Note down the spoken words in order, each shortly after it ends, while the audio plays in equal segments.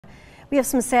We have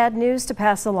some sad news to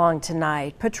pass along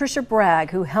tonight. Patricia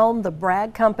Bragg, who helmed the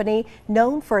Bragg Company,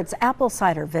 known for its apple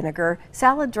cider vinegar,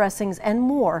 salad dressings, and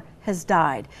more, has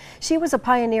died. She was a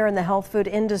pioneer in the health food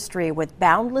industry with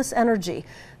boundless energy.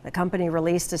 The company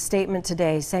released a statement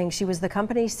today saying she was the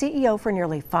company's CEO for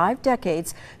nearly 5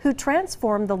 decades, who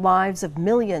transformed the lives of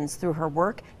millions through her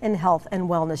work in health and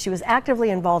wellness. She was actively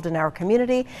involved in our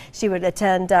community. She would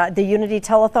attend the Unity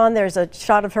Telethon. There's a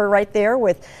shot of her right there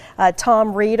with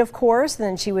Tom Reed, of course. And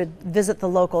then she would visit the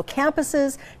local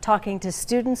campuses, talking to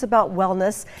students about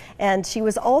wellness. And she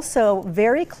was also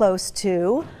very close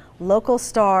to local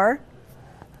star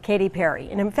Katy Perry.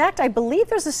 And in fact, I believe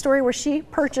there's a story where she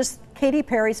purchased Katy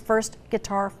Perry's first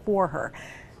guitar for her.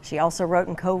 She also wrote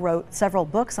and co-wrote several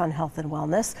books on health and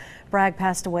wellness. Bragg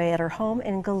passed away at her home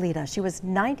in Goleta. She was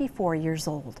 94 years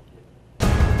old.